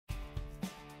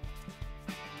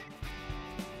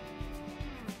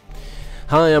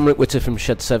Hi, I'm Rick Witter from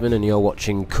Shed 7 and you're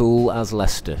watching Cool as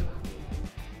Leicester.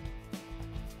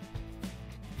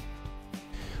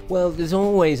 Well, there's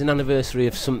always an anniversary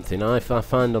of something. I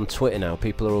find on Twitter now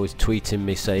people are always tweeting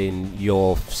me saying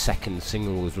your second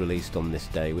single was released on this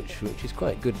day, which is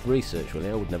quite good research really.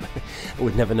 I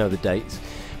would never know the dates.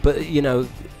 But you know,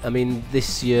 I mean,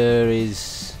 this year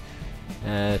is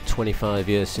 25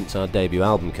 years since our debut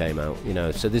album came out, you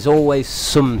know, so there's always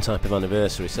some type of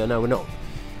anniversary. So no, we're not.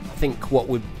 I think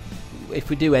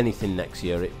if we do anything next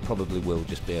year, it probably will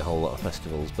just be a whole lot of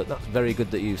festivals. But that's very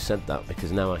good that you said that,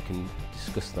 because now I can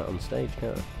discuss that on stage,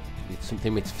 can't I? It's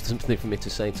something for me to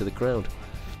say to the crowd.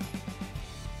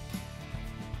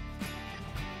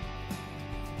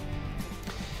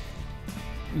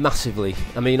 Massively.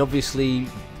 I mean, obviously,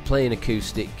 playing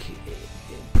acoustic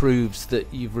proves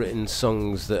that you've written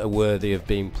songs that are worthy of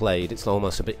being played. It's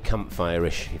almost a bit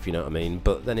campfire-ish, if you know what I mean.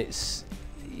 But then it's,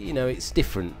 you know, it's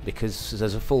different because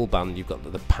as a full band you've got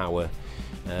the power.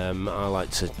 I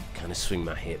like to kind of swing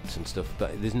my hips and stuff,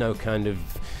 but there's no kind of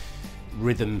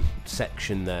rhythm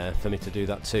section there for me to do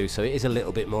that too, so it is a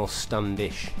little bit more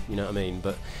standish, you know what I mean.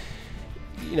 But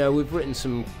you know, we've written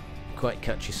some quite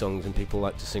catchy songs and people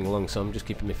like to sing along, so I'm just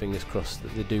keeping my fingers crossed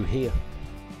that they do here.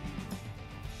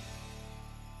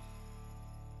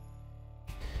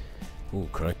 Oh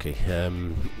crikey,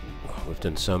 we've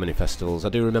done so many festivals. I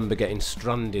do remember getting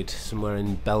stranded somewhere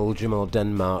in Belgium or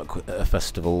Denmark at a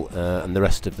festival, and the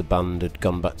rest of the band had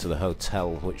gone back to the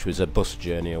hotel, which was a bus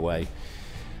journey away,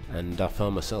 and I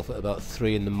found myself at about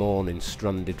 3 in the morning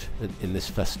stranded in this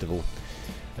festival,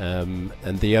 and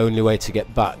the only way to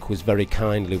get back was very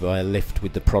kindly by a lift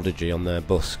with the Prodigy on their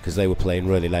bus, because they were playing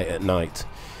really late at night.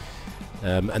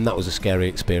 And that was a scary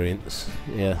experience.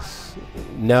 Yes.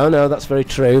 No, that's very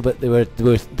true. But they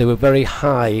were very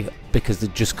high because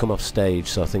they'd just come off stage.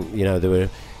 So I think, you know, they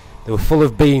were full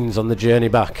of beans on the journey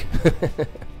back.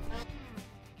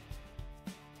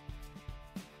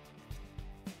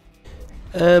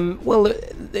 Well,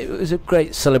 it was a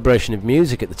great celebration of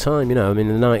music at the time. You know, I mean,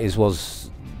 the 90s was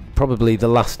probably the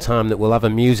last time that we'll have a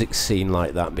music scene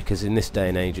like that, because in this day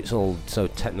and age it's all so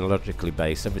technologically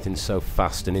based, everything's so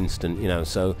fast and instant, you know,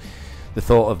 so the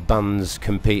thought of bands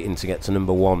competing to get to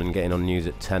 #1 and getting on News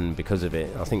at 10 because of it,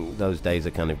 I think those days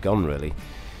are kind of gone really.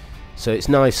 So it's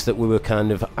nice that we were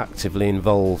kind of actively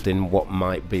involved in what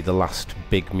might be the last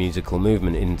big musical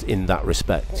movement in that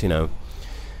respect, you know.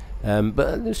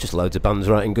 But there's just loads of bands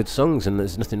writing good songs and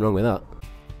there's nothing wrong with that.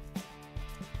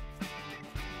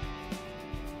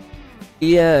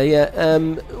 Yeah.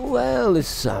 Well,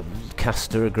 there's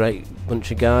Castor, a great bunch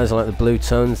of guys. I like the Blue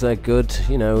Tones; they're good.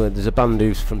 You know, there's a band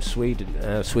who's from Sweden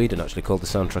actually, called The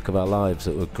Soundtrack of Our Lives,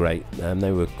 that were great.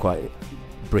 They were quite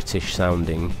British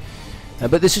sounding,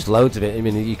 but there's just loads of it. I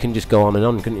mean, you can just go on and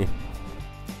on, couldn't you?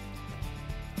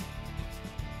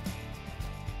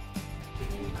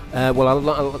 Well,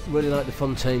 I really like the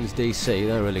Fontaines DC,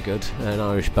 they're really good, an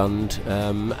Irish band,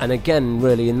 and again,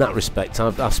 really in that respect,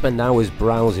 I spend hours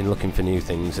browsing looking for new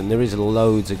things, and there is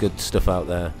loads of good stuff out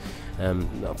there.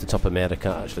 Off the top of my head I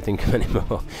can't actually think of any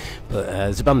more, but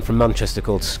there's a band from Manchester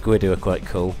called Squid who are quite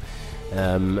cool,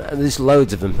 and there's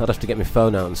loads of them. I'd have to get my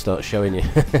phone out and start showing you.